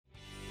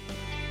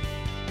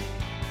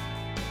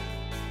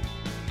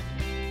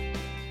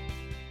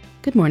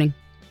Good morning.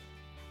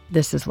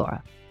 This is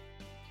Laura.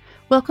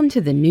 Welcome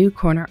to the New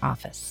Corner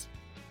Office,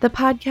 the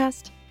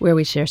podcast where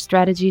we share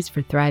strategies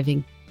for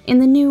thriving in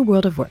the new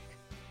world of work,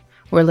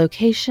 where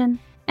location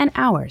and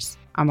hours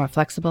are more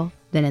flexible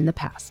than in the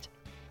past.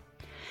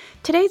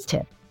 Today's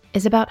tip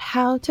is about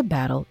how to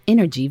battle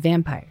energy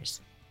vampires.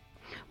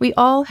 We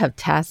all have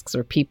tasks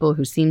or people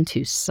who seem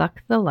to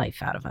suck the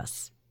life out of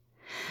us.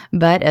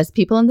 But as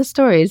people in the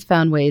stories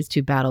found ways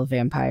to battle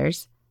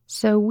vampires,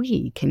 so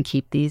we can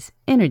keep these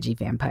energy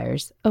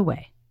vampires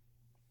away.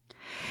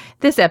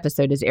 This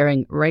episode is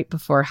airing right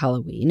before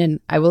Halloween,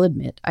 and I will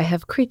admit I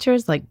have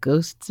creatures like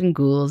ghosts and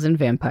ghouls and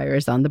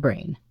vampires on the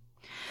brain.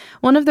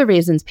 One of the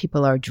reasons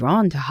people are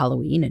drawn to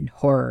Halloween and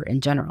horror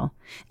in general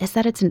is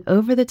that it's an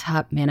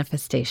over-the-top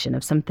manifestation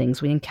of some things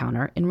we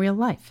encounter in real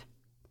life.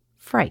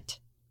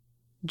 Fright,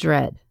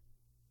 dread,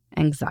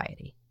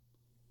 anxiety.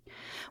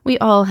 We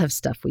all have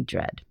stuff we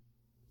dread.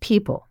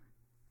 People,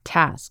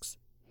 tasks,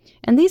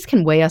 and these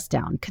can weigh us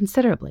down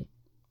considerably.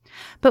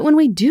 But when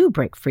we do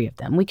break free of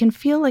them, we can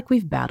feel like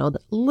we've battled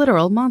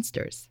literal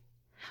monsters.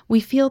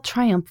 We feel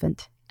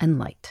triumphant and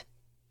light.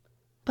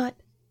 But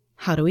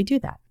how do we do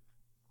that?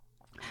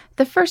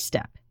 The first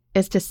step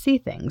is to see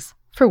things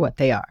for what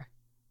they are.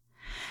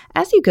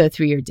 As you go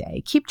through your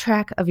day, keep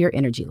track of your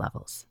energy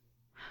levels.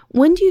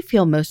 When do you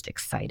feel most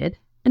excited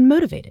and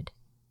motivated?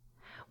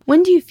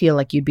 When do you feel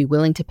like you'd be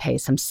willing to pay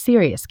some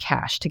serious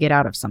cash to get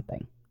out of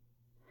something?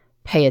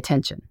 Pay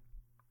attention.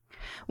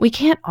 We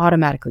can't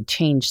automatically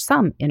change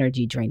some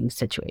energy-draining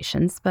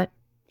situations, but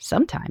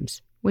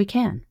sometimes we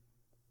can.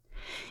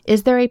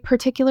 Is there a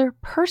particular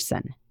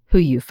person who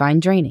you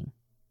find draining?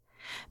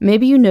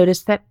 Maybe you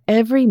notice that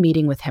every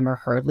meeting with him or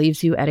her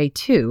leaves you at a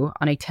 2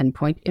 on a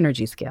 10-point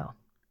energy scale.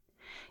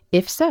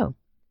 If so,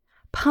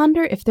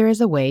 ponder if there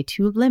is a way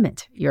to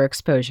limit your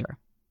exposure.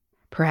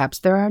 Perhaps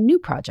there are new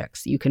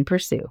projects you can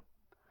pursue.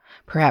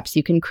 Perhaps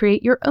you can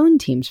create your own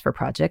teams for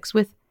projects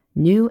with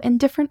new and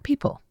different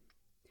people.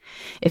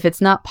 If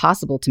it's not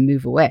possible to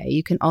move away,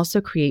 you can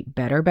also create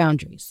better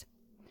boundaries.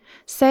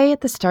 Say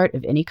at the start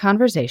of any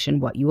conversation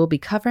what you will be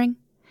covering,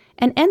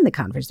 and end the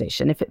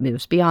conversation if it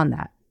moves beyond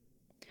that.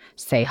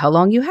 Say how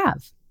long you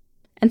have,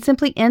 and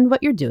simply end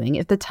what you're doing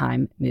if the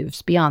time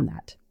moves beyond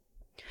that.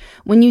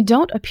 When you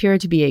don't appear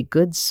to be a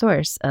good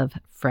source of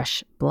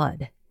fresh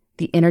blood,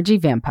 the energy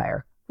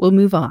vampire will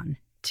move on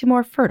to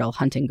more fertile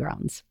hunting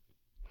grounds.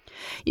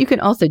 You can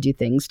also do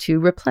things to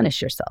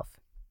replenish yourself.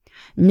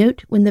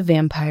 Note when the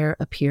vampire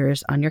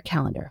appears on your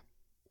calendar.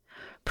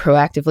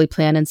 Proactively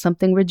plan in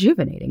something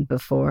rejuvenating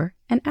before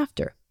and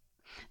after.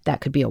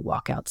 That could be a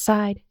walk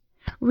outside,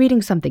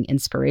 reading something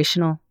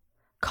inspirational,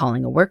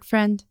 calling a work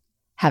friend,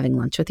 having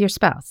lunch with your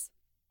spouse.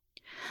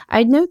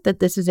 I'd note that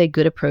this is a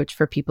good approach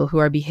for people who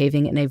are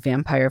behaving in a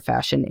vampire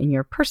fashion in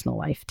your personal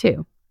life,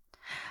 too.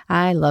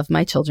 I love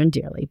my children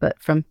dearly,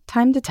 but from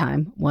time to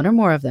time, one or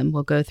more of them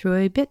will go through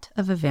a bit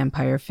of a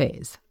vampire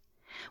phase.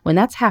 When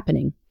that's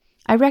happening,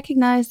 I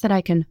recognize that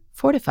I can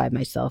fortify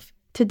myself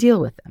to deal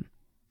with them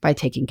by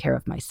taking care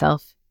of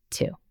myself,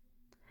 too.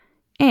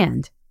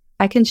 And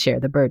I can share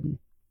the burden.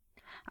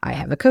 I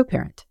have a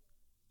co-parent,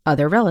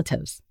 other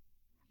relatives,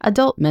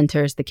 adult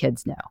mentors the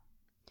kids know,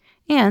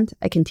 and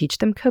I can teach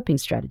them coping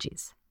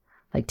strategies,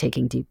 like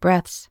taking deep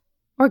breaths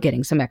or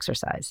getting some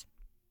exercise.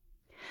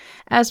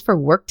 As for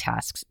work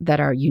tasks that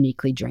are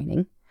uniquely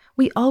draining,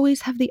 we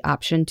always have the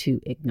option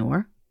to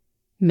ignore,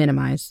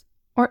 minimize,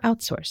 or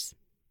outsource.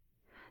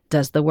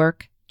 Does the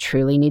work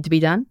truly need to be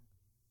done?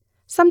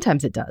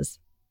 Sometimes it does,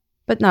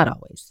 but not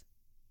always.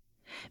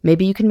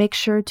 Maybe you can make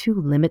sure to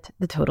limit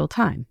the total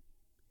time.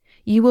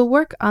 You will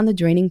work on the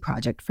draining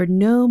project for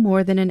no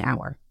more than an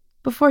hour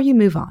before you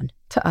move on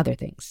to other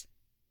things.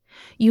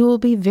 You will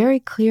be very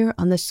clear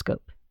on the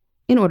scope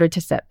in order to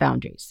set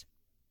boundaries.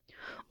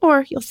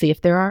 Or you'll see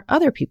if there are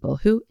other people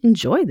who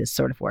enjoy this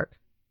sort of work.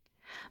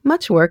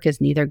 Much work is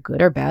neither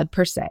good or bad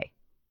per se.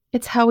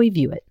 It's how we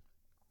view it.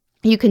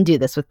 You can do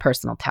this with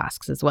personal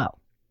tasks as well.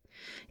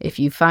 If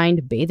you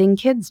find bathing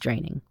kids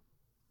draining,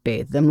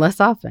 bathe them less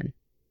often.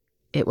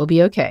 It will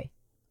be okay.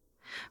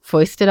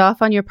 Foist it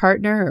off on your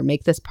partner or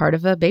make this part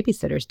of a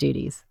babysitter's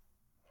duties.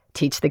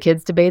 Teach the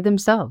kids to bathe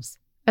themselves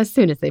as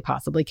soon as they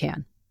possibly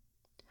can.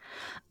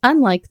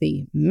 Unlike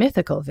the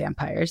mythical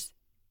vampires,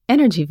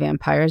 energy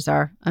vampires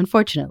are,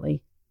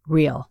 unfortunately,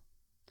 real.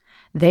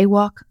 They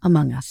walk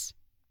among us,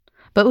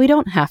 but we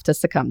don't have to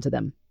succumb to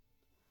them.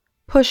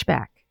 Push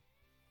back.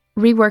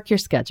 Rework your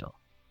schedule.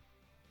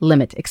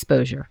 Limit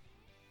exposure.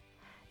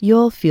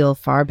 You'll feel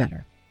far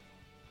better,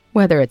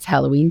 whether it's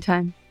Halloween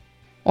time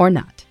or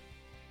not.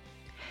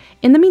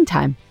 In the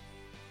meantime,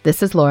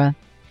 this is Laura.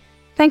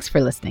 Thanks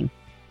for listening,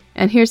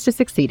 and here's to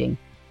succeeding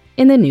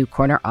in the New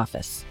Corner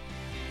Office.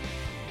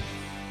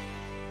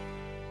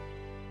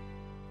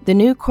 The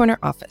New Corner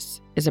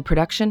Office is a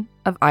production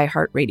of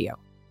iHeartRadio.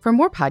 For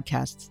more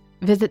podcasts,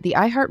 visit the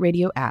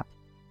iHeartRadio app,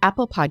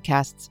 Apple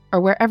Podcasts,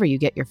 or wherever you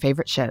get your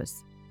favorite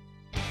shows.